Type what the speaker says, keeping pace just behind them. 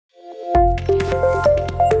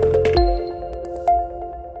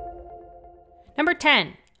Number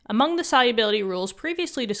 10. Among the solubility rules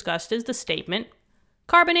previously discussed is the statement,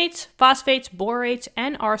 carbonates, phosphates, borates,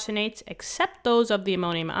 and arsenates, except those of the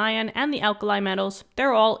ammonium ion and the alkali metals,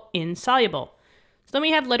 they're all insoluble. So then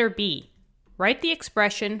we have letter B. Write the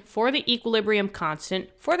expression for the equilibrium constant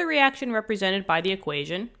for the reaction represented by the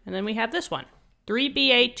equation. And then we have this one.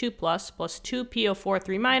 3Ba2 plus 2PO4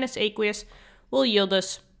 3 minus aqueous will yield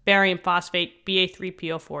us barium phosphate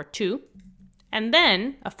Ba3PO4 2. And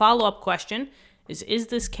then a follow-up question is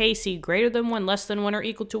this Kc greater than 1, less than 1, or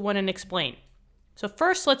equal to 1, and explain. So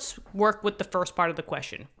first, let's work with the first part of the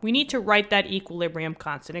question. We need to write that equilibrium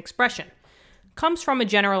constant expression. It comes from a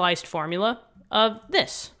generalized formula of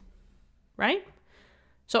this, right?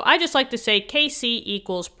 So I just like to say Kc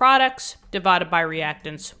equals products divided by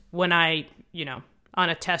reactants. When I, on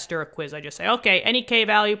a test or a quiz, I just say, okay, any K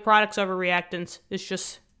value, products over reactants. It's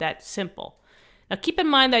just that simple. Now keep in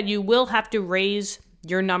mind that you will have to raise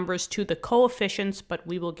your numbers to the coefficients, but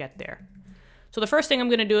we will get there. So the first thing I'm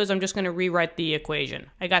going to do is I'm just going to rewrite the equation.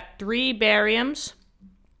 I got 3 bariums,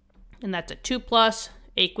 and that's a 2 plus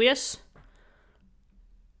aqueous.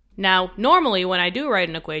 Now, normally when I do write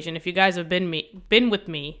an equation, if you guys have been with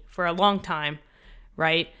me for a long time,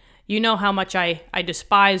 right, you know how much I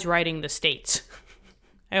despise writing the states.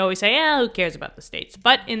 I always say, who cares about the states?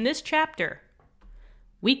 But in this chapter,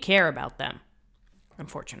 we care about them,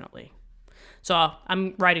 unfortunately. So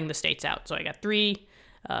I'm writing the states out. So I got 3,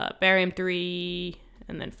 barium 3,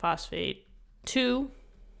 and then phosphate 2.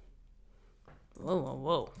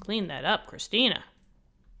 Whoa. Clean that up, Christina.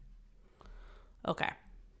 Okay.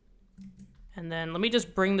 And then let me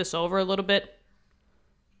just bring this over a little bit.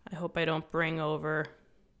 I hope I don't bring over.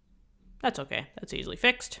 That's okay. That's easily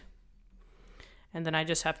fixed. And then I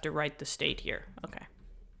just have to write the state here. Okay.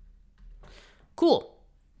 Cool.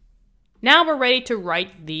 Now we're ready to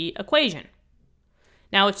write the equation.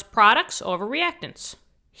 Now it's products over reactants.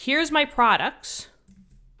 Here's my products,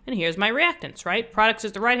 and here's my reactants, right? Products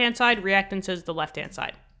is the right-hand side, reactants is the left-hand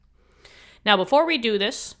side. Now before we do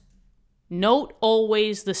this, note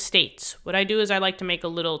always the states. What I do is I like to make a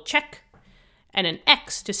little check and an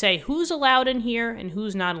X to say who's allowed in here and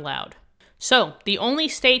who's not allowed. So the only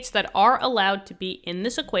states that are allowed to be in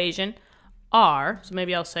this equation are, so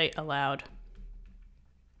maybe I'll say allowed,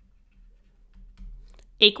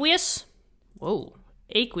 aqueous,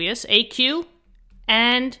 aqueous, AQ,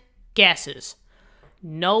 and gases.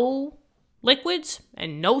 No liquids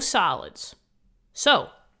and no solids. So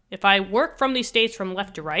if I work from these states from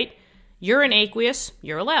left to right, you're an aqueous,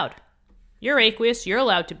 you're allowed. You're aqueous, you're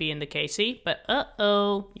allowed to be in the Kc, but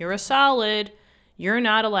you're a solid, you're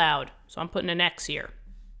not allowed. So I'm putting an X here.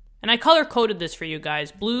 And I color-coded this for you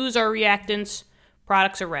guys. Blues are reactants,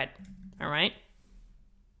 products are red, all right?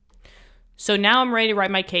 So now I'm ready to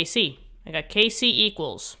write my Kc. I got Kc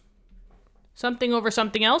equals something over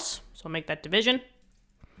something else, so I'll make that division.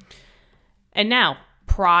 And now,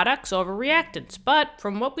 products over reactants. But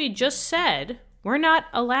from what we just said, we're not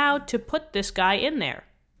allowed to put this guy in there.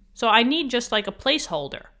 So I need just like a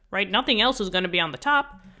placeholder, right? Nothing else is going to be on the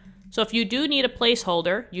top. So if you do need a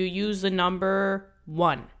placeholder, you use the number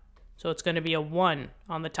 1. So it's going to be a 1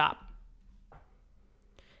 on the top.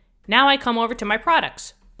 Now I come over to my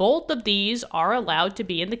products. Both of these are allowed to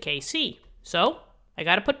be in the Kc. So I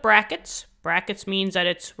got to put brackets. Brackets means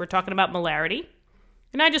that we're talking about molarity.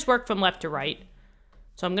 And I just work from left to right.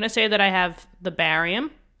 So I'm going to say that I have the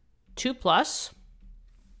barium, 2 plus.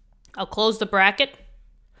 I'll close the bracket.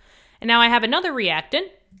 And now I have another reactant.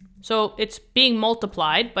 So it's being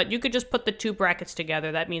multiplied, but you could just put the 2 brackets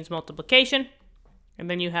together. That means multiplication. And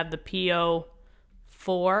then you have the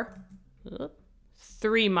PO4,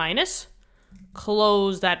 3 minus.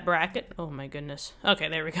 Close that bracket. Oh my goodness. Okay,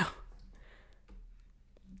 there we go.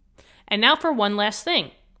 And now for one last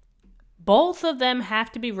thing. Both of them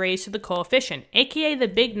have to be raised to the coefficient, aka the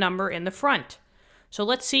big number in the front. So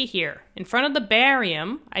let's see here. In front of the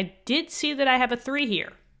barium, I did see that I have a 3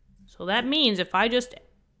 here. So that means if I just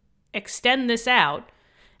extend this out,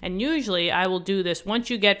 and usually I will do this, once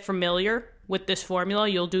you get familiar with this formula,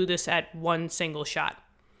 you'll do this at one single shot.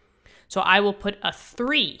 So I will put a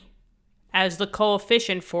 3 as the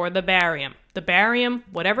coefficient for the barium. The barium,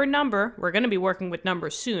 whatever number, we're going to be working with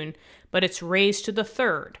numbers soon, but it's raised to the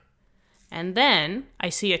 3rd. And then I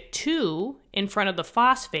see a 2 in front of the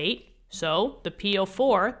phosphate, so the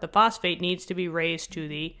PO4, the phosphate, needs to be raised to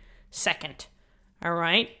the 2nd. All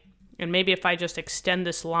right? And maybe if I just extend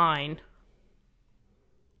this line,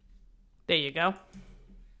 there you go.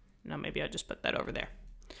 Now maybe I'll just put that over there.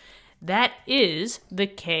 That is the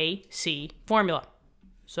Kc formula.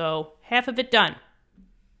 So half of it done.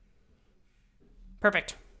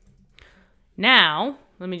 Perfect. Now,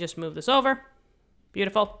 let me just move this over.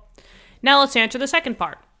 Beautiful. Now let's answer the second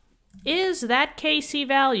part. Is that Kc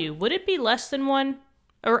value, would it be less than 1?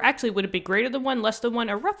 Or actually, would it be greater than 1, less than 1,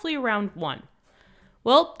 or roughly around 1?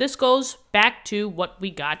 Well, this goes back to what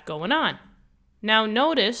we got going on. Now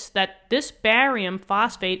notice that this barium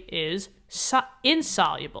phosphate is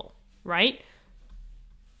insoluble, right?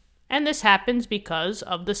 And this happens because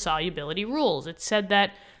of the solubility rules. It said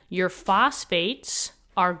that your phosphates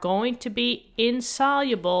are going to be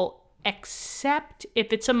insoluble except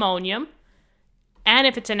if it's ammonium and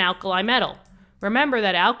if it's an alkali metal. Remember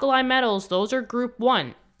that alkali metals, those are group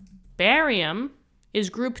 1. Barium is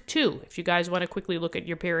group 2. If you guys want to quickly look at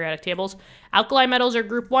your periodic tables, alkali metals are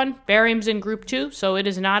group 1, barium's in group 2, so it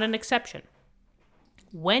is not an exception.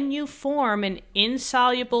 When you form an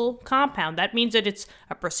insoluble compound, that means that it's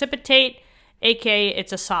a precipitate, aka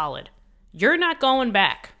it's a solid. You're not going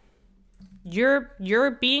back.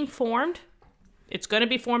 You're being formed. It's going to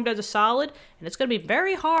be formed as a solid, and it's going to be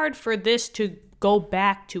very hard for this to go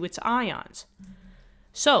back to its ions.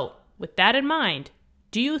 So, with that in mind,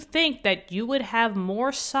 do you think that you would have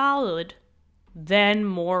more solid than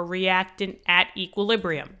more reactant at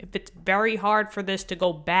equilibrium if it's very hard for this to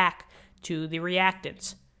go back to the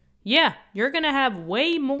reactants? Yeah, you're going to have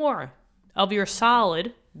way more of your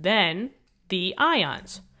solid than the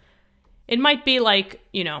ions. It might be like,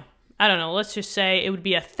 I don't know, let's just say it would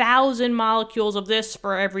be 1,000 molecules of this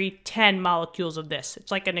for every 10 molecules of this.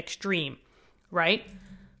 It's like an extreme, right?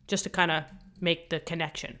 Just to kind of make the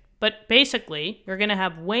connection. But basically, you're going to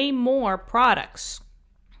have way more products.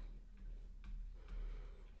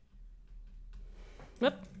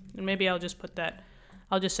 Whoop. And maybe I'll just put that,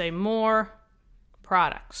 I'll just say more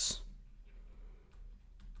products.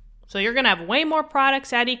 So you're going to have way more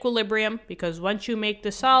products at equilibrium because once you make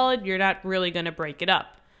the solid, you're not really going to break it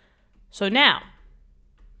up. So now,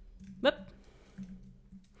 whoop,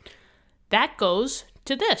 that goes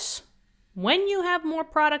to this. When you have more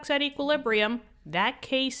products at equilibrium, that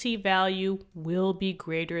Kc value will be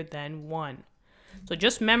greater than 1. So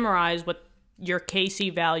just memorize what your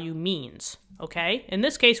Kc value means, okay? In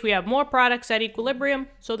this case, we have more products at equilibrium,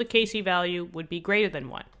 so the Kc value would be greater than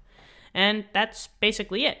 1. And that's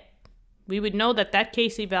basically it. We would know that that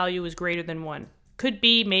Kc value is greater than 1. Could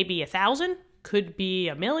be maybe 1,000, could be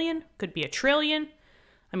 1,000,000, could be 1,000,000,000,000.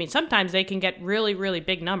 I mean, sometimes they can get really, really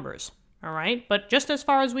big numbers, all right? But just as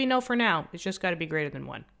far as we know for now, it's just got to be greater than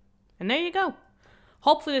 1. And there you go.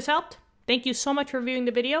 Hopefully this helped. Thank you so much for viewing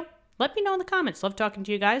the video. Let me know in the comments. Love talking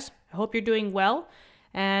to you guys. I hope you're doing well.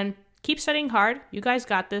 And keep studying hard. You guys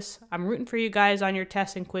got this. I'm rooting for you guys on your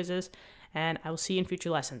tests and quizzes. And I will see you in future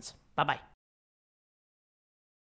lessons. Bye-bye.